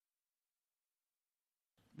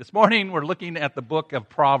This morning we're looking at the book of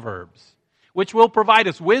Proverbs, which will provide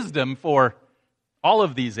us wisdom for all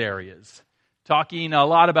of these areas. Talking a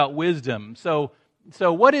lot about wisdom. So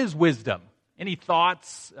what is wisdom? Any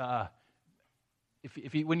thoughts?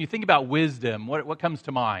 When you think about wisdom, what comes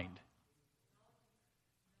to mind?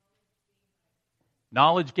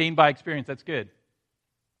 Knowledge gained by experience. That's good.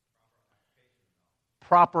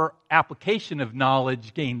 Proper application of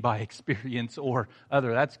knowledge gained by experience or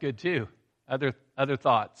other. That's good too. Other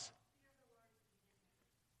thoughts?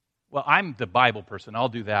 Well, I'm the Bible person. I'll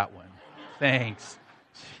do that one. Thanks.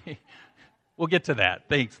 We'll get to that.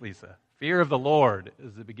 Thanks, Lisa. Fear of the Lord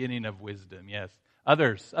is the beginning of wisdom. Yes.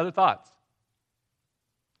 Other thoughts?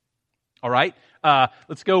 All right.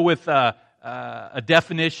 Let's go with a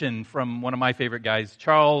definition from one of my favorite guys.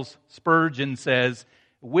 Charles Spurgeon says,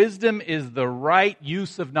 wisdom is the right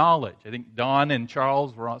use of knowledge. I think Don and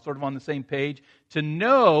Charles were sort of on the same page. To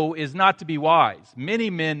know is not to be wise. Many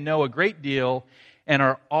men know a great deal and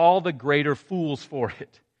are all the greater fools for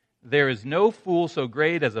it. There is no fool so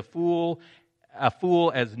great as a fool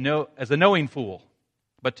as a knowing fool.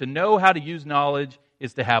 But to know how to use knowledge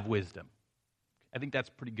is to have wisdom. I think that's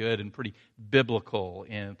pretty good and pretty biblical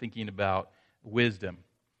in thinking about wisdom.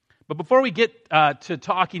 But before we get to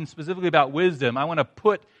talking specifically about wisdom, I want to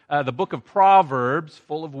put the book of Proverbs,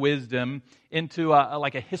 full of wisdom, into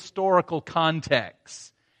like a historical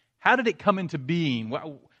context. How did it come into being?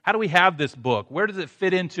 How do we have this book? Where does it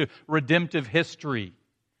fit into redemptive history?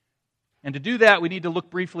 And to do that, we need to look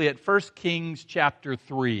briefly at 1 Kings chapter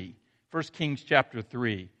 3. 1 Kings chapter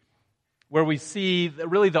 3, where we see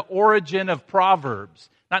really the origin of Proverbs.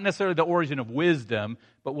 Not necessarily the origin of wisdom,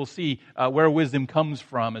 but we'll see where wisdom comes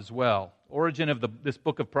from as well. Origin of this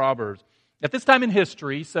book of Proverbs. At this time in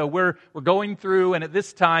history, so we're going through, and at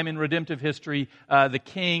this time in redemptive history, the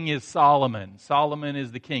king is Solomon. Solomon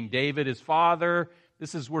is the king. David is father.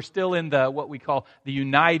 We're still in what we call the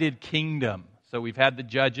United Kingdom. So we've had the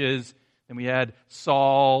judges, then we had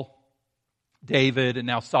Saul, David, and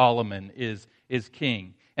now Solomon is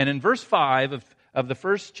king. And in verse 5 of the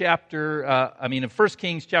first chapter, of 1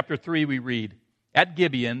 Kings chapter 3, we read, at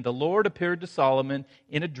Gibeon, the Lord appeared to Solomon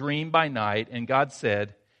in a dream by night, and God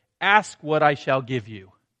said, ask what I shall give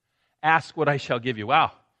you. Ask what I shall give you.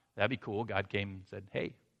 Wow, that'd be cool. God came and said,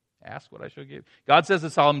 hey, ask what I shall give. God says to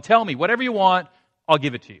Solomon, tell me, whatever you want, I'll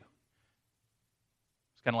give it to you.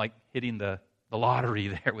 It's kind of like hitting the lottery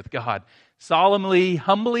there with God. Solomon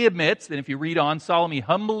humbly admits, and if you read on, Solomon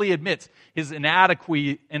humbly admits his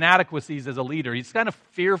inadequacies as a leader. He's kind of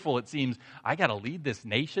fearful, it seems. I got to lead this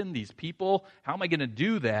nation, these people. How am I going to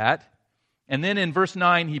do that? And then in verse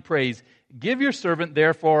 9 he prays, give your servant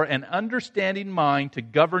therefore an understanding mind to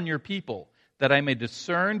govern your people, that I may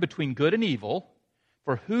discern between good and evil.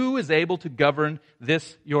 For who is able to govern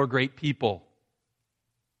this your great people?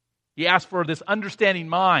 He asked for this understanding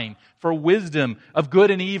mind, for wisdom of good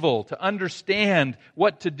and evil, to understand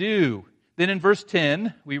what to do. Then in verse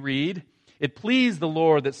 10, we read, it pleased the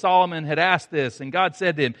Lord that Solomon had asked this, and God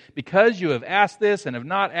said to him, because you have asked this and have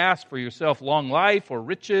not asked for yourself long life or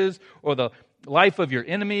riches or the life of your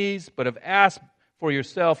enemies, but have asked for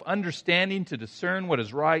yourself understanding to discern what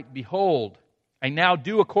is right, behold, I now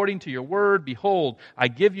do according to your word. Behold, I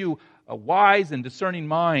give you a wise and discerning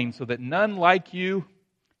mind, so that none like you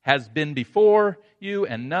has been before you,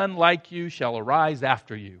 and none like you shall arise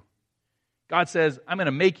after you. God says, I'm going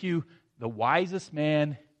to make you the wisest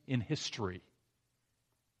man in history.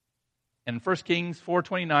 And in 1 Kings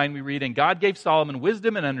 4:29 we read, and God gave Solomon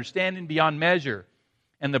wisdom and understanding beyond measure,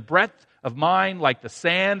 and the breadth of mind like the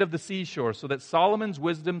sand of the seashore, so that Solomon's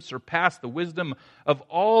wisdom surpassed the wisdom of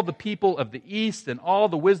all the people of the east and all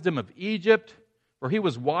the wisdom of Egypt, for he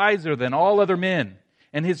was wiser than all other men.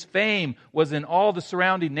 And his fame was in all the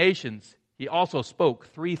surrounding nations. He also spoke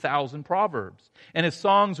 3,000 proverbs. And his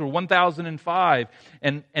songs were 1,005.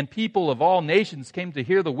 And people of all nations came to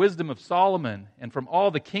hear the wisdom of Solomon, and from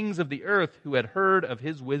all the kings of the earth who had heard of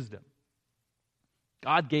his wisdom.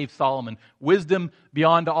 God gave Solomon wisdom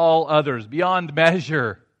beyond all others, beyond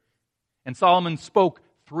measure. And Solomon spoke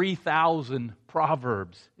 3,000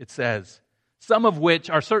 proverbs, it says. Some of which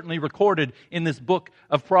are certainly recorded in this book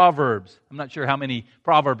of Proverbs. I'm not sure how many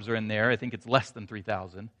proverbs are in there. I think it's less than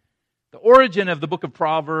 3,000. The origin of the book of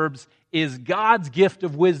Proverbs is God's gift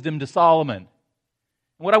of wisdom to Solomon. And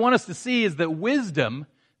what I want us to see is that wisdom,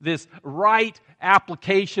 this right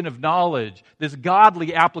application of knowledge, this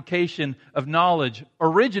godly application of knowledge,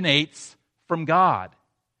 originates from God.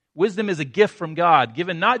 Wisdom is a gift from God,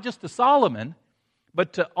 given not just to Solomon,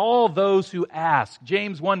 but to all those who ask.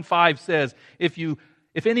 James 1:5 says,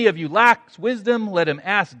 if any of you lacks wisdom, let him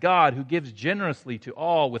ask God, who gives generously to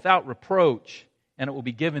all without reproach, and it will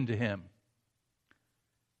be given to him.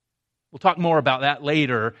 We'll talk more about that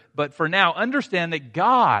later, but for now, understand that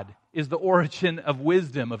God is the origin of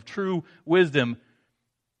wisdom, of true wisdom.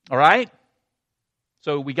 All right?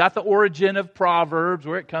 So we got the origin of Proverbs,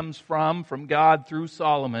 where it comes from God through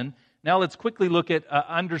Solomon. Now let's quickly look at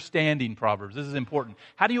understanding Proverbs. This is important.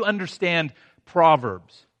 How do you understand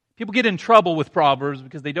Proverbs? People get in trouble with Proverbs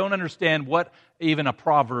because they don't understand what even a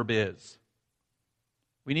proverb is.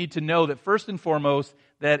 We need to know that first and foremost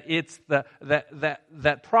that it's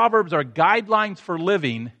that Proverbs are guidelines for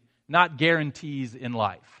living, not guarantees in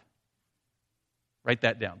life. Write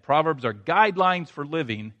that down. Proverbs are guidelines for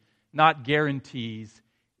living, not guarantees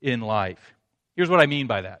in life. Here's what I mean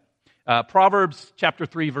by that. Proverbs chapter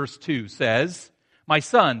 3 verse 2 says, "My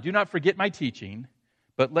son, do not forget my teaching,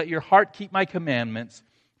 but let your heart keep my commandments,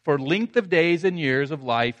 for length of days and years of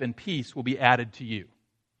life and peace will be added to you."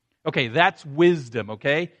 Okay, that's wisdom,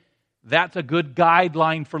 okay? That's a good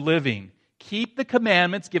guideline for living. Keep the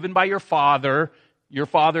commandments given by your father, your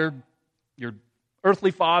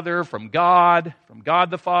earthly father, from God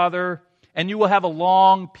the Father, and you will have a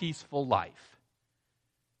long, peaceful life.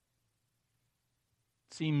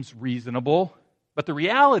 Seems reasonable, but the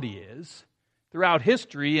reality is, throughout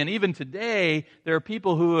history and even today, there are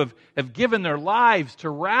people who have given their lives to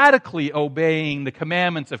radically obeying the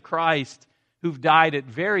commandments of Christ who've died at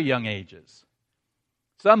very young ages.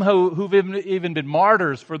 Some who've even been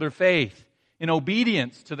martyrs for their faith in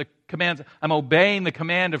obedience to the commands. I'm obeying the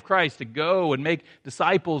command of Christ to go and make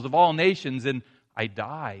disciples of all nations, and I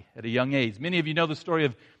die at a young age. Many of you know the story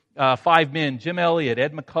of 5 men: Jim Elliot,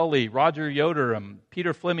 Ed McCully, Roger Yoder,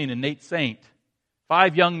 Peter Fleming, and Nate Saint.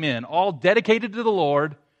 5 young men, all dedicated to the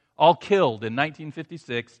Lord, all killed in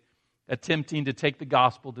 1956, attempting to take the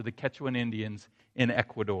gospel to the Quechuan Indians in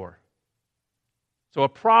Ecuador. So a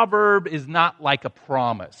proverb is not like a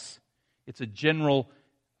promise. It's a general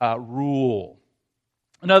rule.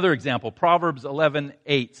 Another example, Proverbs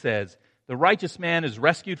 11:8 says, "The righteous man is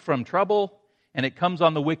rescued from trouble, and it comes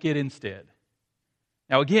on the wicked instead."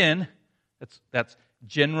 Now again, that's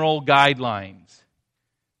general guidelines.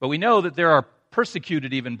 But we know that there are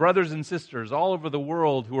persecuted even brothers and sisters all over the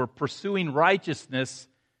world who are pursuing righteousness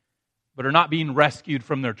but are not being rescued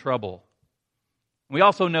from their trouble. We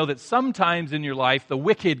also know that sometimes in your life the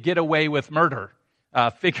wicked get away with murder,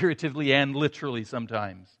 figuratively and literally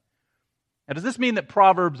sometimes. Now, does this mean that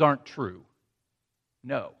Proverbs aren't true?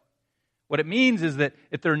 No. What it means is that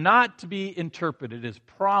if they're not to be interpreted as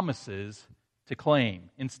promises to claim,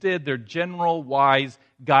 instead they're general, wise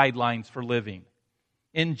guidelines for living.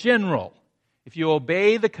 In general, if you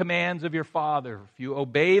obey the commands of your Father, if you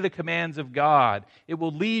obey the commands of God, it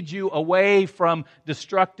will lead you away from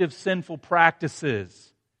destructive, sinful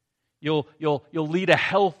practices. You'll lead a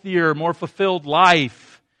healthier, more fulfilled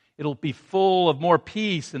life. It'll be full of more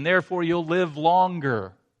peace, and therefore you'll live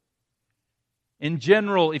longer. In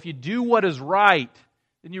general, if you do what is right,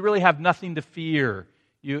 then you really have nothing to fear.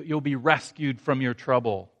 You'll be rescued from your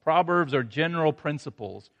trouble. Proverbs are general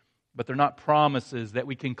principles, but they're not promises that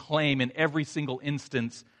we can claim in every single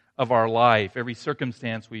instance of our life, every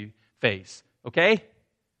circumstance we face. Okay?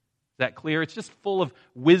 Is that clear? It's just full of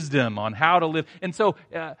wisdom on how to live. And so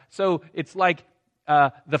it's like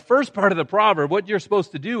the first part of the proverb, what you're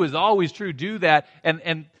supposed to do is always true. Do that.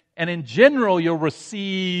 And in general, you'll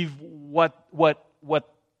receive what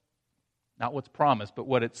not what's promised, but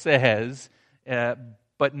what it says,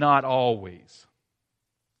 but not always.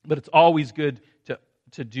 But it's always good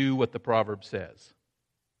to do what the proverb says.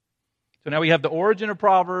 So now we have the origin of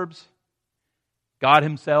Proverbs, God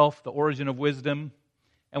Himself, the origin of wisdom,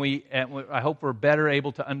 and I hope we're better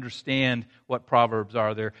able to understand what Proverbs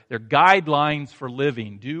are. They're guidelines for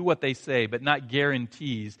living. Do what they say, but not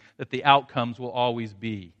guarantees that the outcomes will always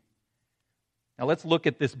be. Now let's look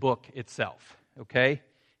at this book itself, okay?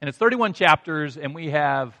 And it's 31 chapters, and we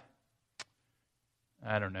have,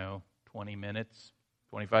 20 minutes,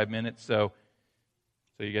 25 minutes, So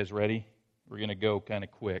you guys ready? We're going to go kind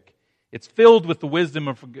of quick. It's filled with the wisdom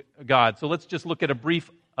of God. So let's just look at a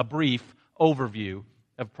brief overview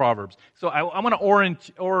of Proverbs. So I want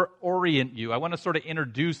to orient you. I want to sort of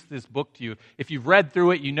introduce this book to you. If you've read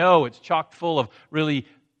through it, you know it's chock full of really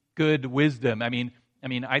good wisdom. I mean,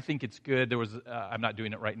 I think it's good. I'm not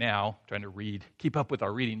doing it right now, trying to keep up with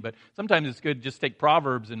our reading, but sometimes it's good to just take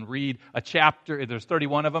Proverbs and read a chapter. There's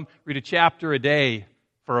 31 of them. Read a chapter a day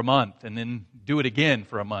for a month, and then do it again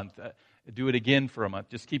for a month. Do it again for a month.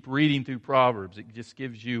 Just keep reading through Proverbs. It just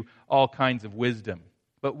gives you all kinds of wisdom.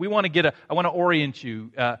 But I want to orient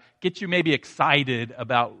you, get you maybe excited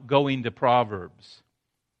about going to Proverbs.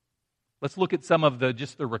 Let's look at some of the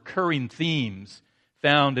recurring themes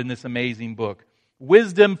found in this amazing book.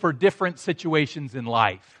 Wisdom for different situations in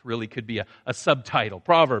life really could be a subtitle.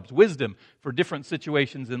 Proverbs, wisdom for different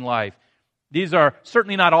situations in life. These are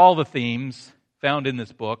certainly not all the themes found in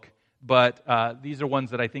this book, but these are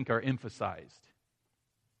ones that I think are emphasized.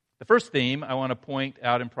 The first theme I want to point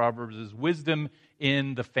out in Proverbs is wisdom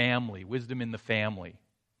in the family. Wisdom in the family.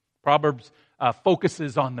 Proverbs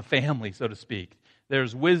focuses on the family, so to speak.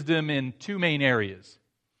 There's wisdom in two main areas.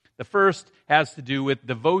 The first has to do with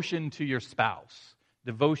devotion to your spouse.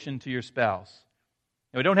 Devotion to your spouse.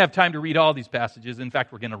 Now, we don't have time to read all these passages. In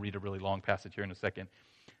fact, we're going to read a really long passage here in a second.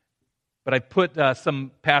 But I put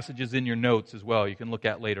some passages in your notes as well you can look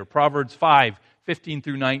at later. Proverbs 5, 15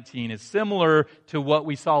 through 19 is similar to what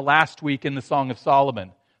we saw last week in the Song of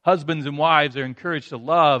Solomon. Husbands and wives are encouraged to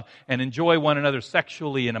love and enjoy one another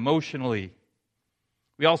sexually and emotionally.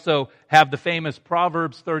 We also have the famous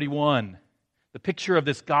Proverbs 31, the picture of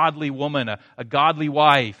this godly woman, a godly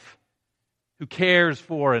wife who cares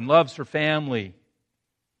for and loves her family.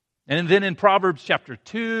 And then in Proverbs chapter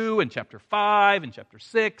 2 and chapter 5 and chapter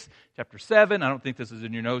 6, chapter 7, I don't think this is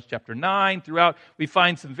in your notes, chapter 9, throughout, we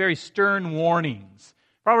find some very stern warnings.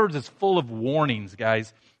 Proverbs is full of warnings,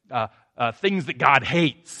 guys. Things that God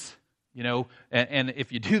hates, and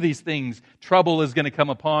if you do these things, trouble is going to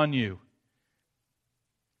come upon you.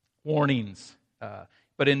 Warnings.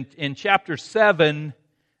 But in chapter 7,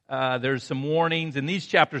 there's some warnings. In these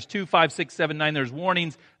chapters 2, 5, 6, 7, 9, there's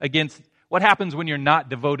warnings against what happens when you're not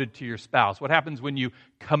devoted to your spouse. What happens when you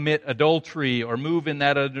commit adultery or move in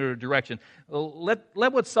that other direction. Let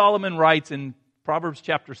what Solomon writes in Proverbs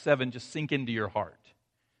chapter 7 just sink into your heart.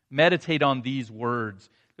 Meditate on these words.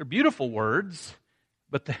 They're beautiful words,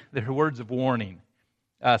 but they're words of warning.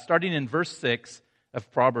 Starting in verse 6 of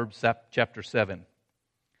Proverbs chapter 7.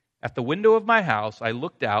 At the window of my house I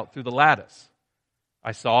looked out through the lattice.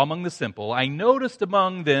 I saw among the simple, I noticed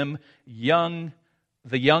among them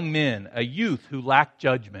the young men, a youth who lacked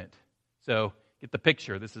judgment. So, get the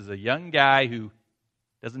picture. This is a young guy who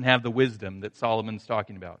doesn't have the wisdom that Solomon's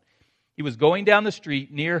talking about. He was going down the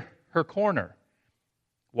street near her corner,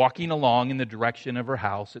 walking along in the direction of her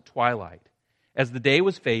house at twilight. As the day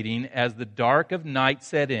was fading, as the dark of night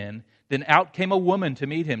set in, then out came a woman to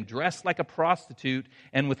meet him, dressed like a prostitute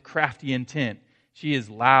and with crafty intent. She is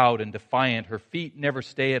loud and defiant. Her feet never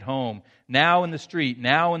stay at home. Now in the street,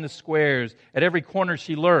 now in the squares, at every corner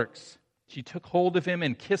she lurks. She took hold of him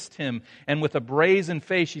and kissed him, and with a brazen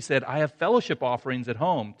face she said, I have fellowship offerings at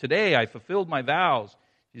home. Today I fulfilled my vows.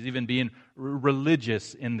 She's even being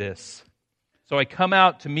religious in this. So I come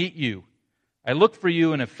out to meet you. I looked for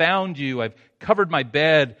you and have found you. I've covered my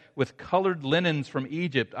bed with colored linens from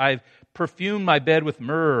Egypt. I've perfumed my bed with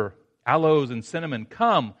myrrh, aloes, and cinnamon.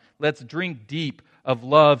 Come, let's drink deep of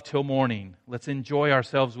love till morning. Let's enjoy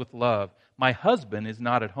ourselves with love. My husband is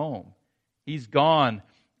not at home. He's gone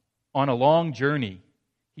on a long journey.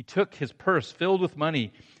 He took his purse filled with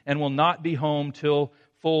money and will not be home till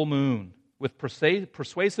full moon. With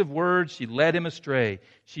persuasive words, she led him astray.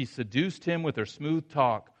 She seduced him with her smooth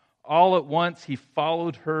talk. All at once, he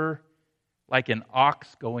followed her like an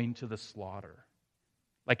ox going to the slaughter,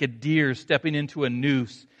 like a deer stepping into a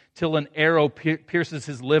noose, till an arrow pierces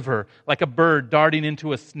his liver, like a bird darting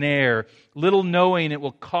into a snare, little knowing it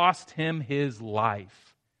will cost him his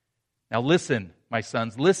life. Now listen, my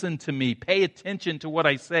sons, listen to me. Pay attention to what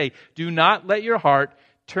I say. Do not let your heart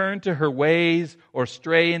turn to her ways or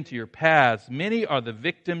stray into your paths. Many are the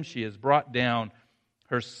victims she has brought down.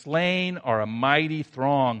 Her slain are a mighty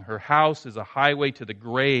throng. Her house is a highway to the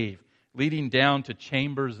grave, leading down to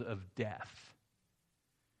chambers of death.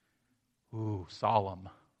 Ooh, solemn,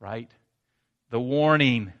 right? The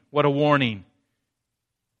warning. What a warning.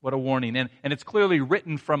 What a warning. And it's clearly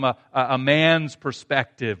written from a man's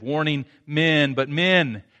perspective, warning men, but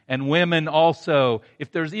men and women also.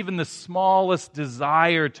 If there's even the smallest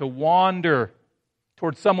desire to wander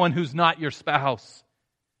towards someone who's not your spouse,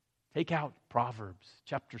 take out Proverbs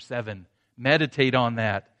chapter 7. Meditate on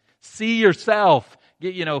that. See yourself.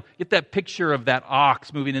 Get that picture of that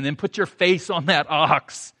ox moving, and then put your face on that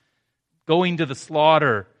ox going to the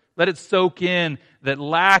slaughter. Let it soak in that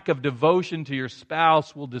lack of devotion to your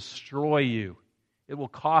spouse will destroy you. It will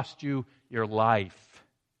cost you your life.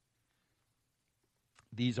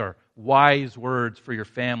 These are wise words for your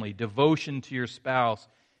family. Devotion to your spouse.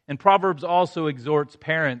 And Proverbs also exhorts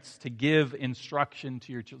parents to give instruction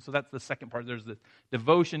to your children. So that's the second part. There's the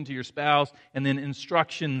devotion to your spouse, and then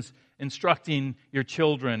instructing your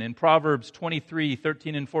children. In Proverbs 23,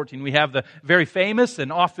 13 and 14, we have the very famous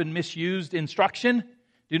and often misused instruction.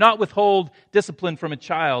 Do not withhold discipline from a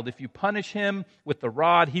child. If you punish him with the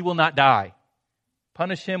rod, he will not die.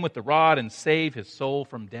 Punish him with the rod and save his soul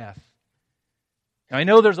from death. Now, I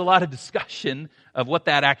know there's a lot of discussion of what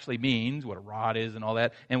that actually means, what a rod is and all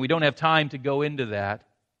that, and we don't have time to go into that.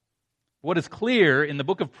 What is clear in the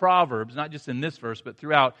book of Proverbs, not just in this verse, but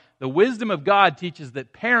throughout, the wisdom of God teaches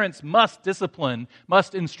that parents must discipline,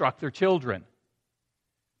 must instruct their children.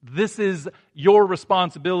 This is your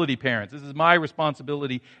responsibility, parents. This is my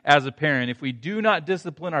responsibility as a parent. If we do not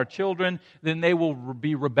discipline our children, then they will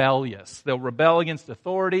be rebellious. They'll rebel against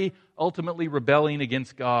authority, ultimately rebelling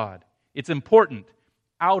against God. It's important,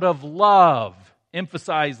 out of love,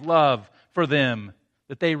 emphasize love for them,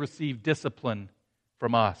 that they receive discipline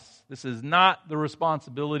from us. This is not the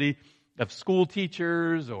responsibility of school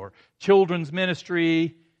teachers or children's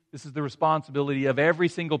ministry. This is the responsibility of every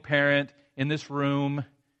single parent in this room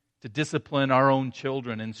to discipline our own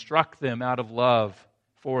children, instruct them out of love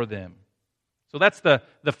for them. So that's the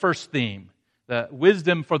first theme, the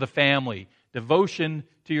wisdom for the family, devotion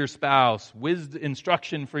to your spouse,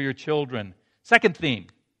 instruction for your children. Second theme,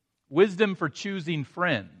 wisdom for choosing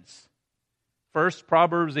friends. First,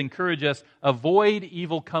 Proverbs encourage us, avoid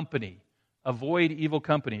evil company. Avoid evil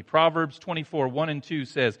company. Proverbs 24, 1 and 2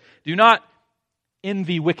 says, do not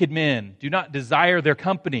envy wicked men. Do not desire their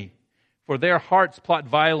company. For their hearts plot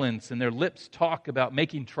violence, and their lips talk about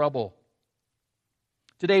making trouble.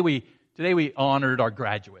 Today we honored our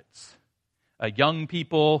graduates, young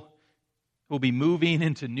people who will be moving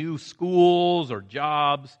into new schools or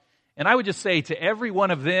jobs. And I would just say to every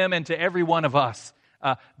one of them and to every one of us,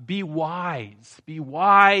 be wise. Be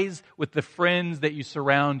wise with the friends that you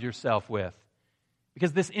surround yourself with,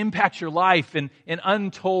 because this impacts your life in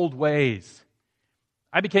untold ways.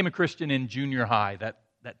 I became a Christian in junior high, that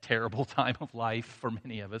terrible time of life for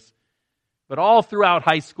many of us. But all throughout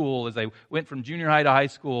high school, as I went from junior high to high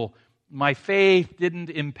school, my faith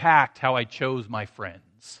didn't impact how I chose my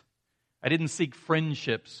friends. I didn't seek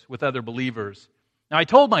friendships with other believers. Now, I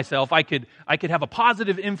told myself I could have a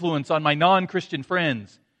positive influence on my non-Christian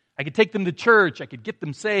friends. I could take them to church. I could get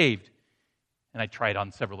them saved. And I tried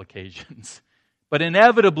on several occasions. But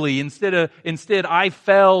inevitably, instead, I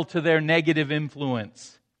fell to their negative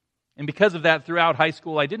influence. And because of that, throughout high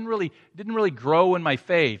school, I didn't really grow in my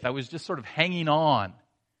faith. I was just sort of hanging on.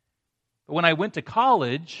 But when I went to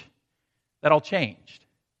college, that all changed.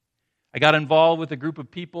 I got involved with a group of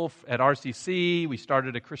people at RCC. We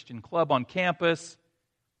started a Christian club on campus.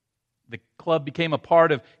 The club became a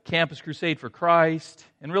part of Campus Crusade for Christ.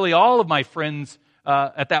 And really all of my friends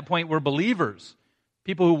at that point were believers.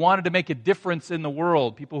 People who wanted to make a difference in the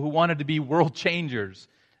world. People who wanted to be world changers.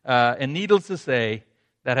 And needless to say,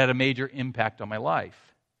 that had a major impact on my life.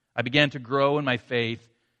 I began to grow in my faith.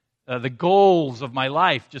 The goals of my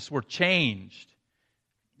life just were changed.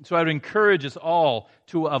 So I would encourage us all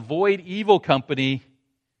to avoid evil company,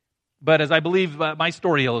 but as I believe my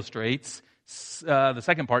story illustrates, the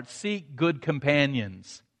second part, seek good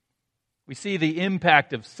companions. We see the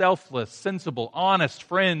impact of selfless, sensible, honest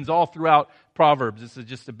friends all throughout Proverbs. This is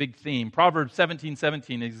just a big theme. Proverbs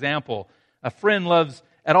 17:17, example. A friend loves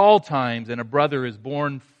at all times, and a brother is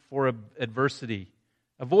born for adversity.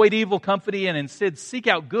 Avoid evil company and instead seek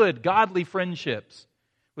out good, godly friendships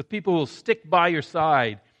with people who will stick by your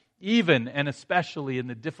side, even and especially in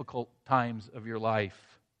the difficult times of your life.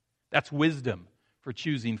 That's wisdom for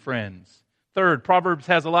choosing friends. Third, Proverbs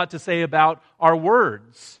has a lot to say about our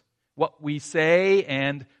words, what we say,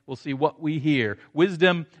 and we'll see what we hear.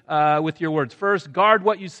 Wisdom with your words. First, guard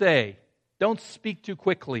what you say. Don't speak too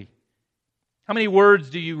quickly. How many words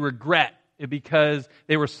do you regret because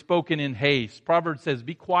they were spoken in haste? Proverbs says,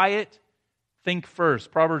 be quiet, think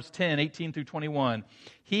first. Proverbs 10:18-21.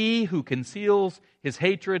 He who conceals his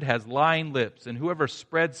hatred has lying lips, and whoever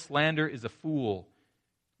spreads slander is a fool.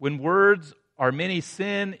 When words are many,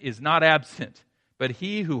 sin is not absent, but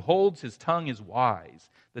he who holds his tongue is wise.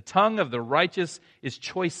 The tongue of the righteous is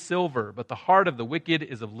choice silver, but the heart of the wicked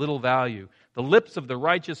is of little value. The lips of the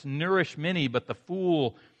righteous nourish many, but the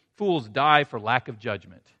fools die for lack of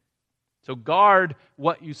judgment. So guard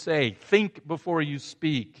what you say. Think before you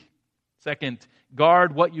speak. Second,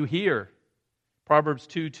 guard what you hear. Proverbs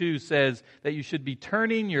 2:2 says that you should be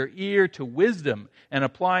turning your ear to wisdom and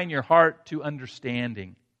applying your heart to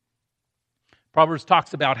understanding. Proverbs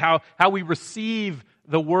talks about how we receive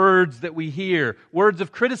the words that we hear. Words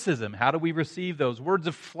of criticism, how do we receive those? Words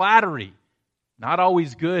of flattery, not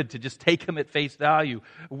always good to just take them at face value.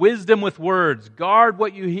 Wisdom with words. Guard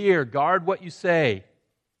what you hear. Guard what you say.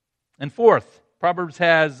 And fourth, Proverbs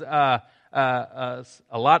has a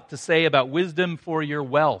lot to say about wisdom for your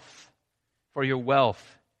wealth. For your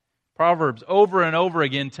wealth. Proverbs over and over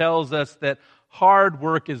again tells us that hard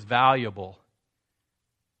work is valuable.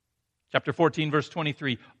 Chapter 14, verse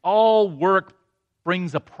 23. All work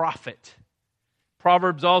brings a profit.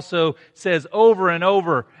 Proverbs also says over and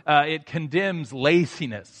over, it condemns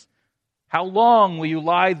laziness. How long will you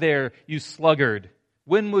lie there, you sluggard?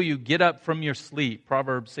 When will you get up from your sleep?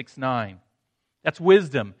 Proverbs 6:9. That's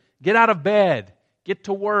wisdom. Get out of bed. Get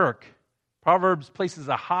to work. Proverbs places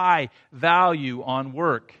a high value on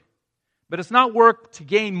work. But it's not work to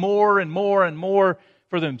gain more and more and more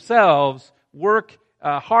for themselves.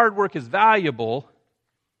 Hard work is valuable.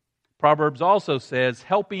 Proverbs also says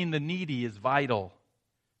helping the needy is vital.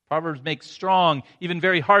 Proverbs makes strong, even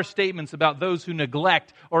very harsh statements about those who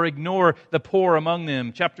neglect or ignore the poor among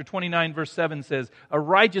them. Chapter 29, verse 7 says, "A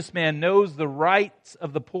righteous man knows the rights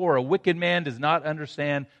of the poor. A wicked man does not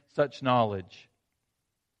understand such knowledge."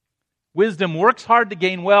 Wisdom works hard to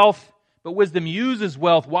gain wealth, but wisdom uses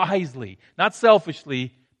wealth wisely, not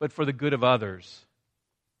selfishly, but for the good of others.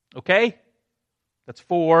 Okay? That's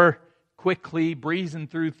 4 quickly breezing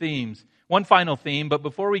through themes. One final theme, but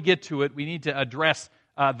before we get to it, we need to address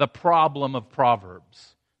the problem of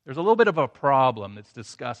Proverbs. There's a little bit of a problem that's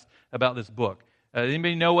discussed about this book.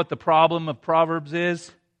 Anybody know what the problem of Proverbs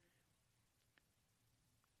is?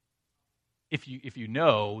 If you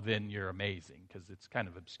know, then you're amazing, because it's kind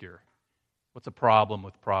of obscure. What's a problem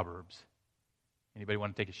with Proverbs? Anybody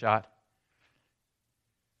want to take a shot?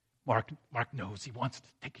 Mark knows he wants to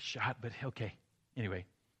take a shot, but okay. Anyway,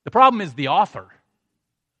 the problem is the author.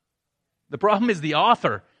 The problem is the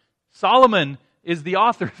author. Solomon is the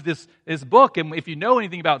author of this book. And if you know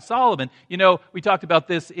anything about Solomon, we talked about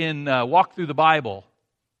this in Walk Through the Bible,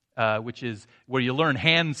 which is where you learn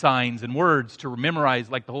hand signs and words to memorize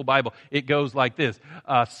like the whole Bible. It goes like this.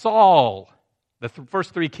 Saul, the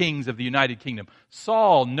first 3 kings of the United Kingdom.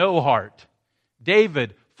 Saul, no heart.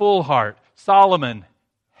 David, full heart. Solomon,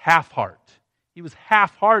 half heart. He was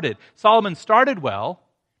half-hearted. Solomon started well,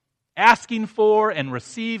 asking for and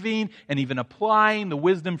receiving and even applying the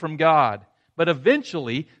wisdom from God. But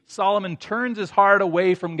eventually, Solomon turns his heart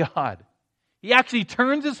away from God. He actually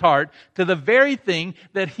turns his heart to the very thing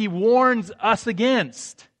that he warns us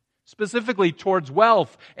against, specifically towards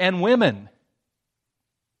wealth and women.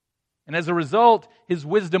 And as a result, his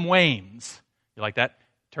wisdom wanes. You like that?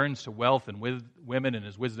 Turns to wealth and women and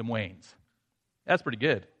his wisdom wanes. That's pretty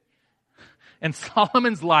good. And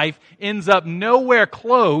Solomon's life ends up nowhere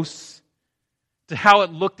close to how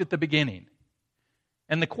it looked at the beginning.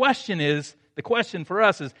 And the question for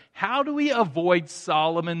us is, how do we avoid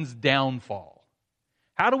Solomon's downfall?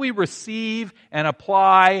 How do we receive and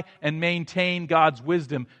apply and maintain God's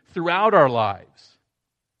wisdom throughout our lives?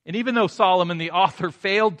 And even though Solomon, the author,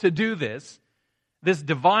 failed to do this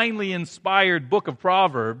divinely inspired book of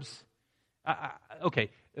Proverbs,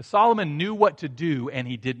 Solomon knew what to do and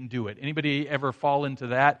he didn't do it. Anybody ever fall into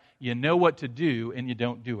that? You know what to do and you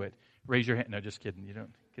don't do it. Raise your hand. No, just kidding. You don't.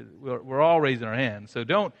 We're all raising our hands. So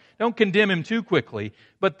don't condemn him too quickly.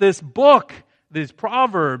 But this book, these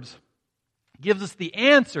Proverbs, gives us the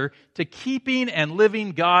answer to keeping and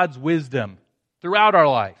living God's wisdom throughout our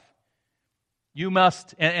life. You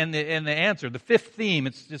must, and the answer, the 5th theme,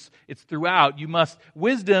 it's throughout. You must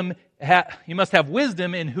have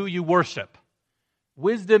wisdom in who you worship.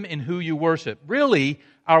 Wisdom in who you worship. Really,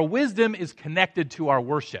 our wisdom is connected to our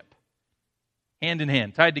worship. Hand in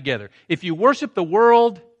hand, tied together. If you worship the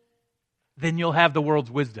world, then you'll have the world's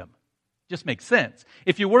wisdom. Just makes sense.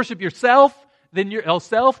 If you worship yourself, then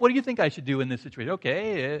what do you think I should do in this situation?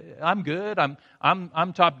 Okay, I'm good.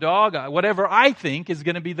 I'm top dog. Whatever I think is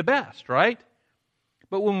going to be the best, right?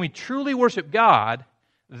 But when we truly worship God,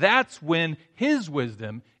 that's when His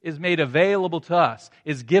wisdom is made available to us,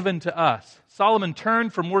 is given to us. Solomon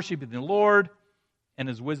turned from worshiping the Lord, and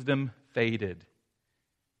his wisdom faded.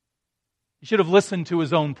 He should have listened to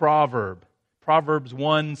his own proverb. Proverbs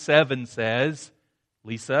 1:7 says,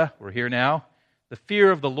 Lisa, we're here now, the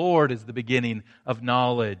fear of the Lord is the beginning of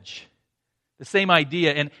knowledge. The same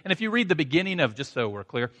idea. And if you read the beginning of, just so we're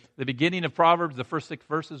clear, the beginning of Proverbs, the first 6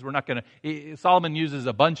 verses, Solomon uses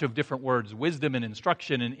a bunch of different words, wisdom and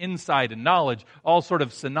instruction and insight and knowledge, all sort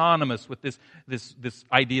of synonymous with this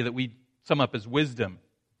idea that we sum up as wisdom.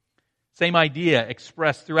 Same idea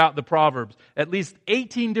expressed throughout the Proverbs. At least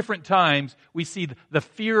 18 different times we see the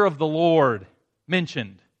fear of the Lord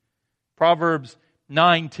mentioned. Proverbs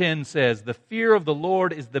 9:10 says, the fear of the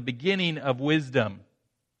Lord is the beginning of wisdom.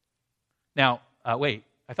 Now, wait,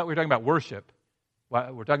 I thought we were talking about worship.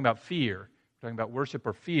 We're talking about fear. We're talking about worship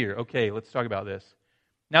or fear. Okay, let's talk about this.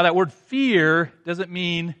 Now, that word fear doesn't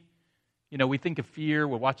mean, we think of fear,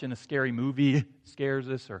 we're watching a scary movie, it scares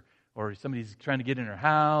us, or somebody's trying to get in our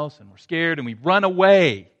house and we're scared and we run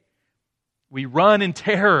away. We run in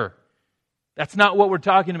terror. That's not what we're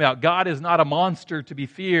talking about. God is not a monster to be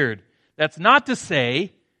feared. That's not to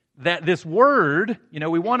say that this word,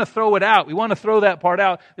 we want to throw it out. We want to throw that part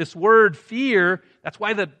out. This word fear, that's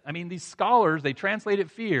why these scholars, they translate it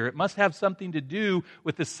fear. It must have something to do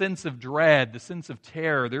with the sense of dread, the sense of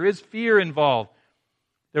terror. There is fear involved.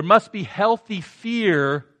 There must be healthy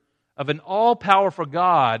fear of an all-powerful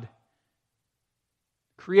God,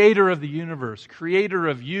 creator of the universe, creator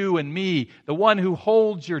of you and me, the one who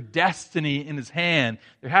holds your destiny in his hand.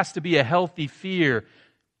 There has to be a healthy fear.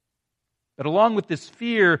 But along with this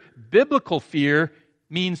fear, biblical fear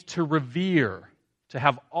means to revere, to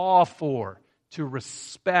have awe for, to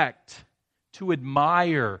respect, to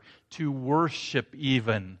admire, to worship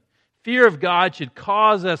even. Fear of God should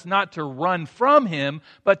cause us not to run from Him,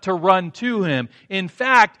 but to run to Him. In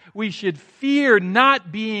fact, we should fear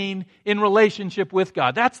not being in relationship with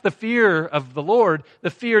God. That's the fear of the Lord, the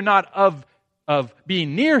fear not of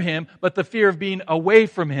being near Him, but the fear of being away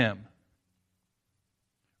from Him.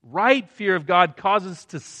 Right fear of God causes us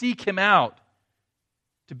to seek Him out,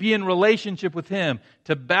 to be in relationship with Him,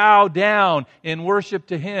 to bow down in worship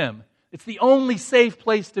to Him. It's the only safe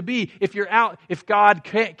place to be. If God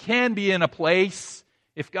can be in a place,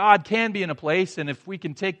 and if we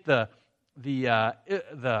can take the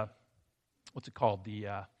what's it called?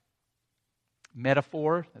 The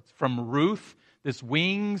metaphor that's from Ruth, this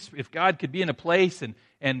wings, if God could be in a place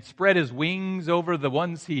and spread His wings over the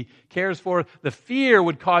ones He cares for, the fear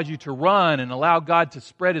would cause you to run and allow God to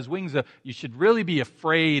spread His wings. You should really be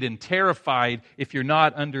afraid and terrified if you're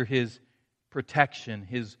not under His protection,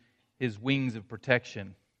 His wings of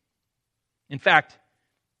protection. In fact,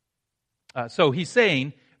 so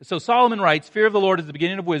Solomon writes, fear of the Lord is the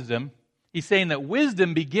beginning of wisdom. He's saying that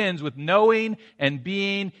wisdom begins with knowing and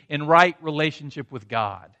being in right relationship with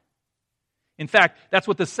God. In fact, that's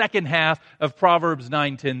what the second half of Proverbs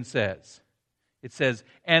 9:10 says. It says,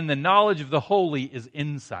 and the knowledge of the holy is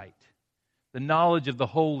insight. The knowledge of the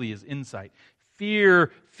holy is insight.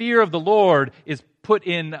 Fear of the Lord is put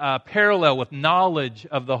in parallel with knowledge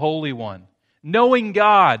of the Holy One. Knowing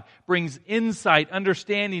God brings insight,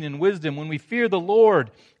 understanding, and wisdom. When we fear the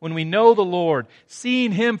Lord, when we know the Lord,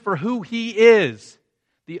 seeing Him for who He is,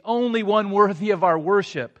 the only one worthy of our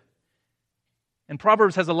worship. And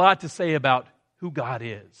Proverbs has a lot to say about who God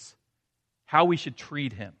is, how we should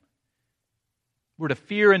treat Him. We're to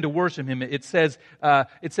fear and to worship Him. It says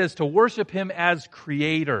to worship Him as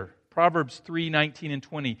Creator. Proverbs 3:19 and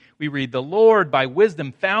 20, we read, the Lord by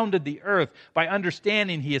wisdom founded the earth. By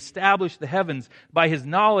understanding He established the heavens. By His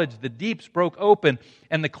knowledge the deeps broke open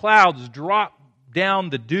and the clouds dropped down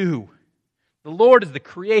the dew. The Lord is the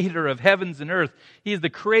creator of heavens and earth. He is the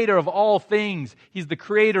creator of all things. He's the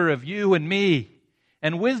creator of you and me.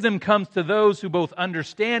 And wisdom comes to those who both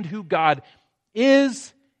understand who God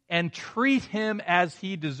is and treat Him as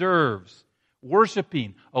He deserves.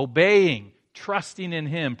 Worshiping, obeying, trusting in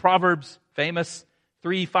Him. Proverbs, famous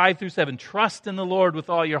 3:5-7. Trust in the Lord with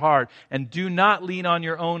all your heart and do not lean on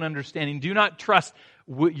your own understanding. Do not trust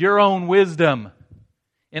your own wisdom.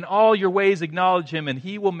 In all your ways acknowledge Him and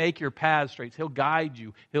He will make your paths straight. He'll guide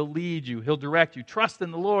you. He'll lead you. He'll direct you. Trust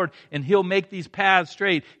in the Lord and He'll make these paths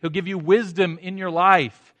straight. He'll give you wisdom in your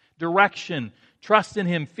life, direction. Trust in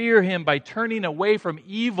Him. Fear Him by turning away from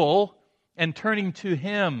evil and turning to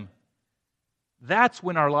Him. That's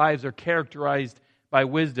when our lives are characterized by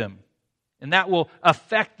wisdom. And that will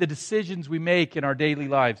affect the decisions we make in our daily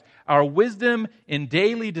lives. Our wisdom in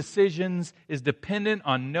daily decisions is dependent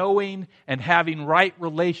on knowing and having right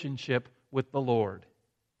relationship with the Lord.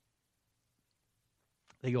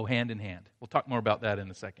 They go hand in hand. We'll talk more about that in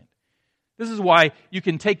a second. This is why you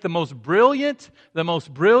can take the most brilliant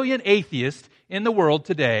atheist in the world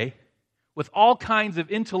today with all kinds of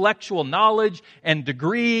intellectual knowledge and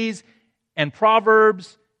degrees and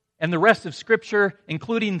Proverbs and the rest of Scripture,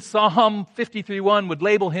 including Psalm 53:1, would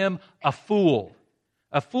label him a fool.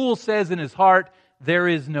 A fool says in his heart, there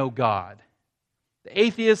is no God. The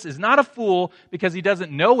atheist is not a fool because he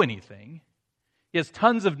doesn't know anything. He has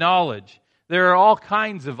tons of knowledge. There are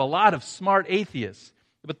a lot of smart atheists.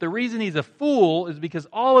 But the reason he's a fool is because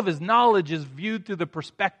all of his knowledge is viewed through the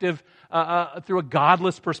perspective, through a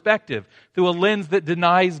godless perspective, through a lens that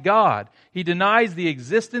denies God. He denies the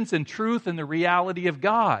existence and truth and the reality of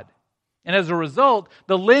God. And as a result,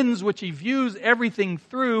 the lens which he views everything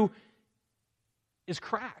through is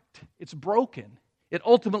cracked. It's broken. It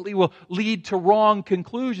ultimately will lead to wrong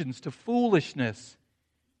conclusions, to foolishness.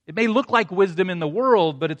 It may look like wisdom in the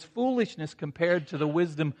world, but it's foolishness compared to the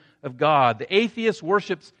wisdom of God. The atheist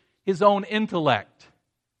worships his own intellect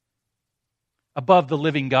above the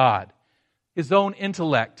living God. His own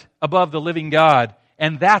intellect above the living God.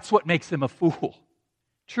 And that's what makes him a fool.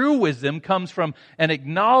 True wisdom comes from an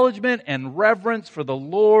acknowledgement and reverence for the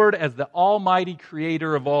Lord as the almighty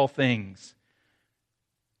creator of all things.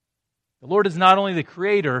 The Lord is not only the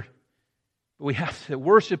creator, but we have to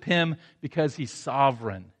worship Him because He's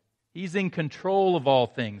sovereign. He's in control of all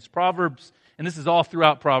things. Proverbs, and this is all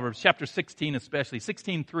throughout Proverbs, chapter 16 especially,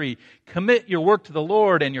 16:3, commit your work to the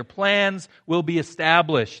Lord and your plans will be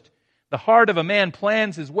established. The heart of a man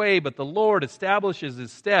plans his way, but the Lord establishes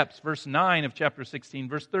his steps. Verse 9 of chapter 16.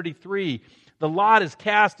 Verse 33, the lot is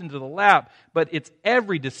cast into the lap, but its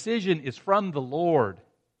every decision is from the Lord.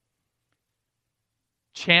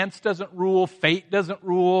 Chance doesn't rule, fate doesn't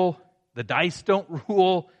rule, the dice don't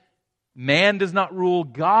rule, man does not rule.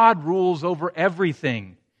 God rules over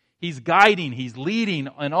everything. He's guiding, He's leading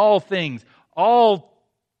in all things. All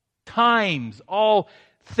times, all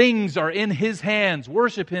things are in His hands.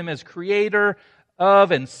 Worship Him as creator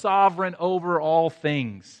of and sovereign over all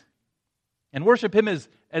things. And worship Him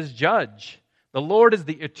as judge. The Lord is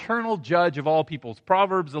the eternal judge of all peoples.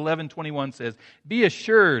 Proverbs 11:21 says, be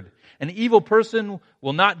assured, an evil person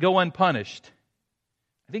will not go unpunished.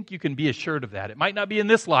 I think you can be assured of that. It might not be in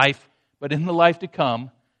this life, but in the life to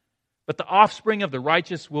come. But the offspring of the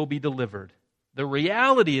righteous will be delivered. The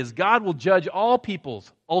reality is God will judge all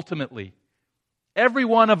peoples ultimately. Every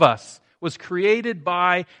one of us was created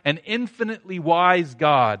by an infinitely wise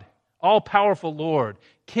God, all-powerful Lord,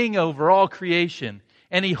 King over all creation,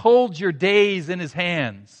 and He holds your days in His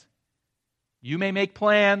hands. You may make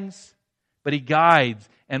plans, but He guides,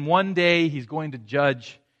 and one day He's going to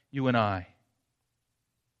judge you and I.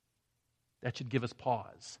 That should give us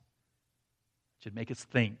pause. It should make us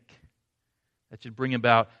think. That should bring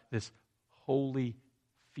about this holy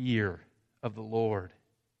fear of the Lord.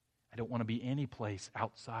 I don't want to be any place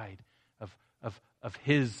outside of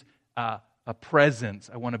His presence.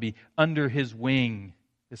 I want to be under His wing,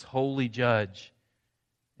 this holy judge.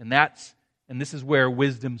 And this is where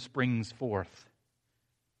wisdom springs forth.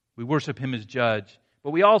 We worship Him as judge,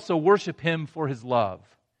 but we also worship Him for His love.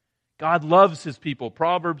 God loves His people.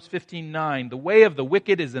 Proverbs 15:9, the way of the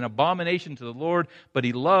wicked is an abomination to the Lord, but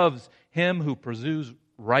He loves him who pursues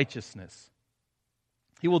righteousness.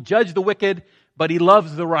 He will judge the wicked, but He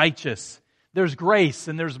loves the righteous. There's grace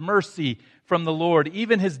and there's mercy from the Lord.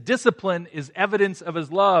 Even His discipline is evidence of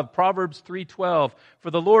His love. Proverbs 3:12,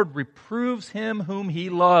 for the Lord reproves him whom He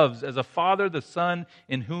loves, as a father the son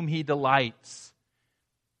in whom he delights.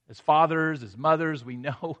 As fathers, as mothers, we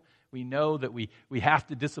know that we have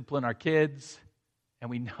to discipline our kids, and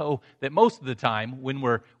we know that most of the time when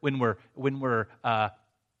we're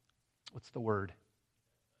what's the word?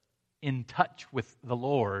 In touch with the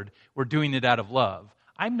Lord, we're doing it out of love.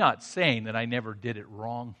 I'm not saying that I never did it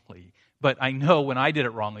wrongly, but I know when I did it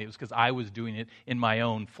wrongly, it was because I was doing it in my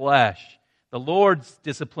own flesh. The Lord's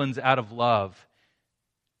disciplines out of love.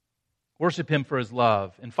 Worship Him for His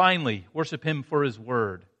love. And finally, worship Him for His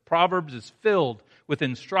word. Proverbs is filled with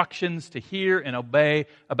instructions to hear and obey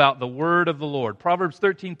about the word of the Lord. Proverbs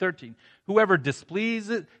 13:13. Whoever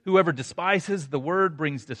despises the word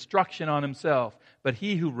brings destruction on himself, but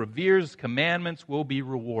he who reveres commandments will be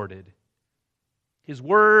rewarded. His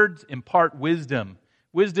words impart wisdom.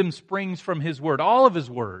 Wisdom springs from His word, all of His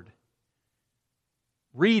word.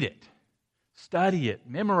 Read it, study it,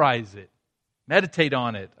 memorize it, meditate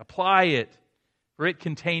on it, apply it, for it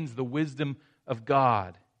contains the wisdom of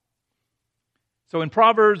God. So in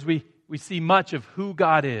Proverbs, we see much of who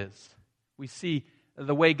God is. We see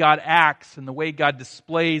the way God acts and the way God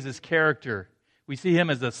displays His character. We see Him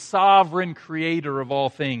as the sovereign creator of all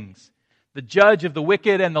things, the judge of the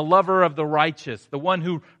wicked and the lover of the righteous, the one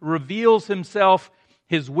who reveals Himself,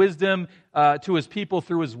 His wisdom to His people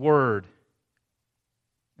through His word.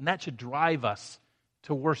 And that should drive us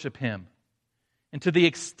to worship Him. And to the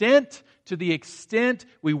extent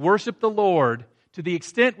we worship the Lord, to the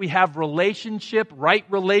extent we have right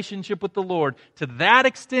relationship with the Lord, to that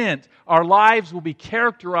extent our lives will be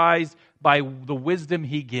characterized by the wisdom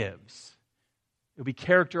He gives. It will be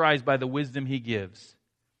characterized by the wisdom He gives.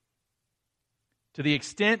 To the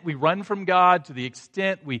extent we run from God, to the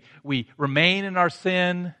extent we remain in our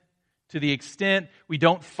sin, to the extent we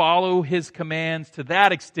don't follow His commands, to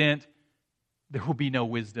that extent there will be no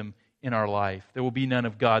wisdom in our life. There will be none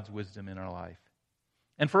of God's wisdom in our life.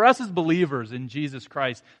 And for us as believers in Jesus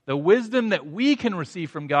Christ, the wisdom that we can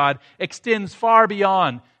receive from God extends far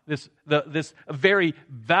beyond this very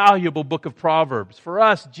valuable book of Proverbs. For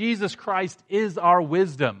us, Jesus Christ is our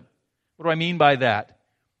wisdom. What do I mean by that?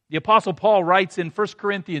 The Apostle Paul writes in 1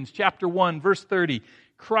 Corinthians chapter 1, verse 30,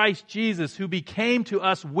 Christ Jesus, who became to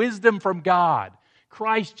us wisdom from God.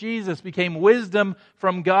 Christ Jesus became wisdom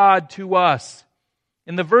from God to us.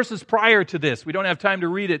 In the verses prior to this, we don't have time to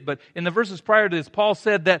read it, but in the verses prior to this, Paul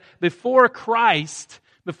said that before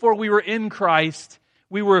we were in Christ,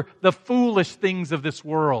 we were the foolish things of this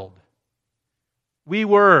world. We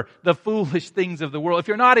were the foolish things of the world. If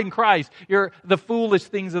you're not in Christ, you're the foolish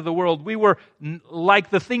things of the world. We were like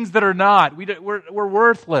the things that are not. We're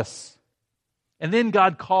worthless. And then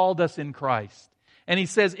God called us in Christ. And He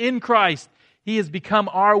says, in Christ, He has become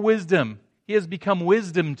our wisdom. He has become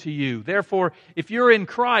wisdom to you. Therefore, if you're in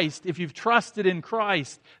Christ, if you've trusted in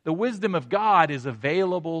Christ, the wisdom of God is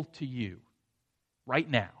available to you right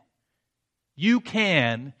now. You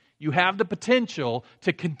have the potential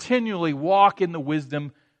to continually walk in the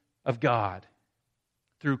wisdom of God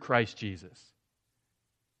through Christ Jesus.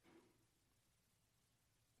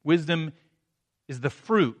 Wisdom is the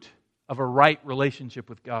fruit of a right relationship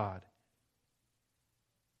with God.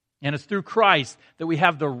 And it's through Christ that we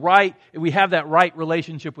have that right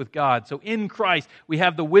relationship with God. So in Christ, we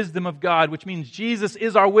have the wisdom of God, which means Jesus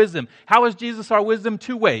is our wisdom. How is Jesus our wisdom?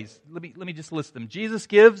 Two ways. Let me just list them. Jesus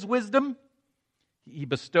gives wisdom. He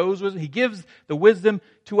bestows wisdom. He gives the wisdom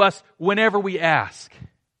to us whenever we ask.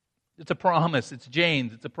 It's a promise. It's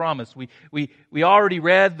James. It's a promise. We already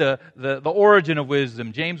read the origin of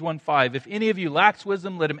wisdom. James 1:5. If any of you lacks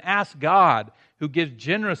wisdom, let him ask God, who gives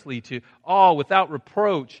generously to all without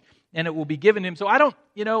reproach, and it will be given him. So I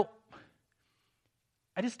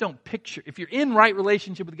just don't picture, if you're in right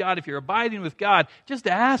relationship with God, if you're abiding with God, just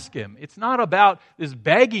ask Him. It's not about this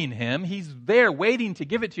begging Him. He's there waiting to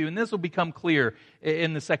give it to you, and this will become clear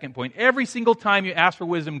in the second point. Every single time you ask for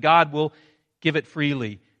wisdom, God will give it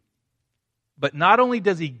freely. But not only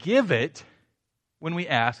does He give it when we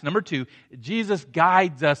ask, number two, Jesus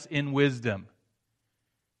guides us in wisdom.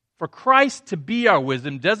 For Christ to be our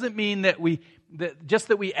wisdom doesn't mean that we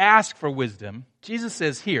ask for wisdom. Jesus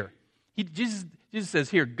says here. Jesus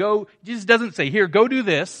says here, go. Jesus doesn't say here, go do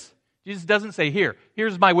this. Jesus doesn't say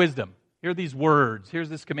here's my wisdom. Here are these words. Here's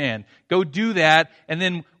this command. Go do that, and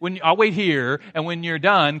then I'll wait here, and when you're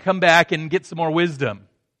done, come back and get some more wisdom.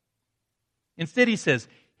 Instead, He says,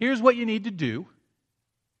 here's what you need to do.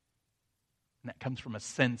 And that comes from a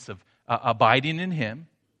sense of abiding in Him.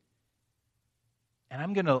 And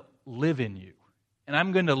I'm going to live in you. And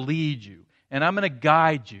I'm going to lead you. And I'm going to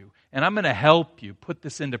guide you. And I'm going to help you put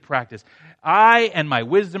this into practice. I and my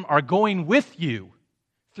wisdom are going with you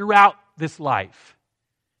throughout this life.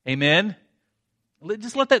 Amen?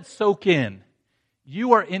 Just let that soak in.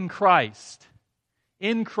 You are in Christ.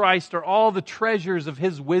 In Christ are all the treasures of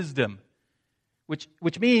His wisdom.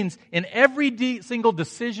 Which means in every single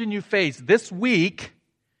decision you face this week,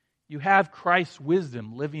 you have Christ's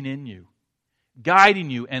wisdom living in you, guiding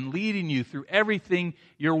you and leading you through everything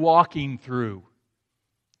you're walking through.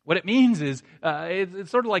 What it means is,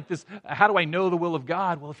 it's sort of like this, how do I know the will of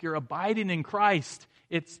God? Well, if you're abiding in Christ,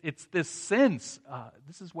 it's this sense,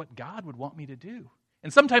 this is what God would want me to do.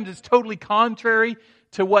 And sometimes it's totally contrary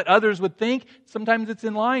to what others would think. Sometimes it's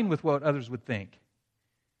in line with what others would think.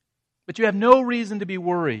 But you have no reason to be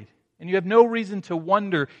worried. And you have no reason to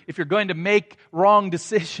wonder if you're going to make wrong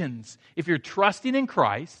decisions. If you're trusting in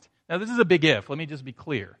Christ. Now this is a big if, let me just be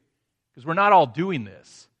clear. Because we're not all doing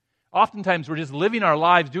this. Oftentimes we're just living our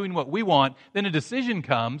lives doing what we want. Then a decision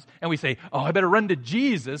comes and we say, oh, I better run to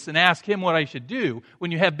Jesus and ask Him what I should do.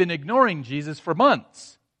 When you have been ignoring Jesus for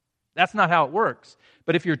months. That's not how it works.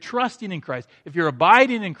 But if you're trusting in Christ, if you're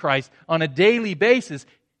abiding in Christ on a daily basis,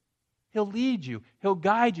 He'll lead you. He'll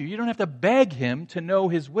guide you. You don't have to beg Him to know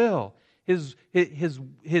His will. His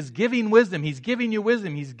giving wisdom. He's giving you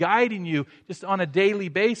wisdom. He's guiding you just on a daily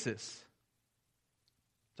basis.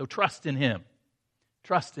 So trust in Him.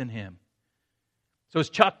 Trust in Him. So as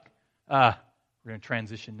Chuck, we're going to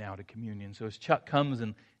transition now to communion. So as Chuck comes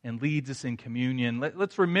and leads us in communion,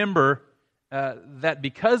 let's remember that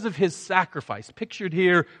because of His sacrifice, pictured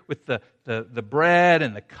here with the bread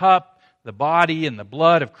and the cup, the body and the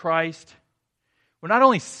blood of Christ, we're not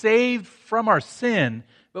only saved from our sin,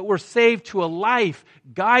 but we're saved to a life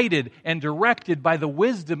guided and directed by the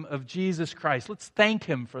wisdom of Jesus Christ. Let's thank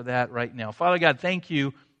Him for that right now. Father God, thank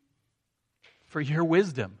You for Your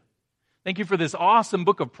wisdom. Thank You for this awesome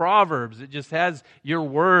book of Proverbs. It just has Your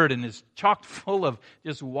word and is chock full of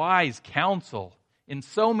just wise counsel in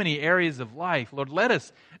so many areas of life. Lord, let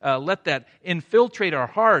that infiltrate our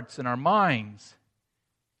hearts and our minds.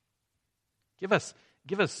 Give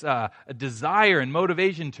us a desire and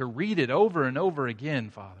motivation to read it over and over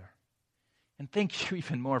again, Father. And thank You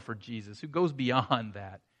even more for Jesus, who goes beyond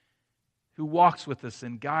that, who walks with us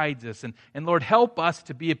and guides us. And Lord, help us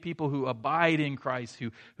to be a people who abide in Christ,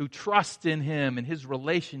 who trust in Him and His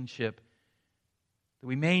relationship. that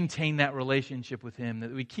we maintain that relationship with Him,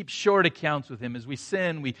 that we keep short accounts with Him. As we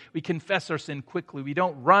sin, we confess our sin quickly. We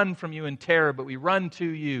don't run from You in terror, but we run to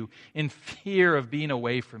You in fear of being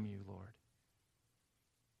away from You, Lord.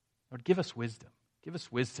 Lord, give us wisdom. Give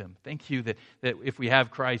us wisdom. Thank You that if we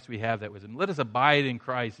have Christ, we have that wisdom. Let us abide in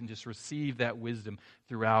Christ and just receive that wisdom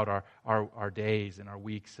throughout our days and our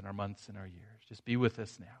weeks and our months and our years. Just be with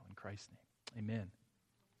us now in Christ's name. Amen.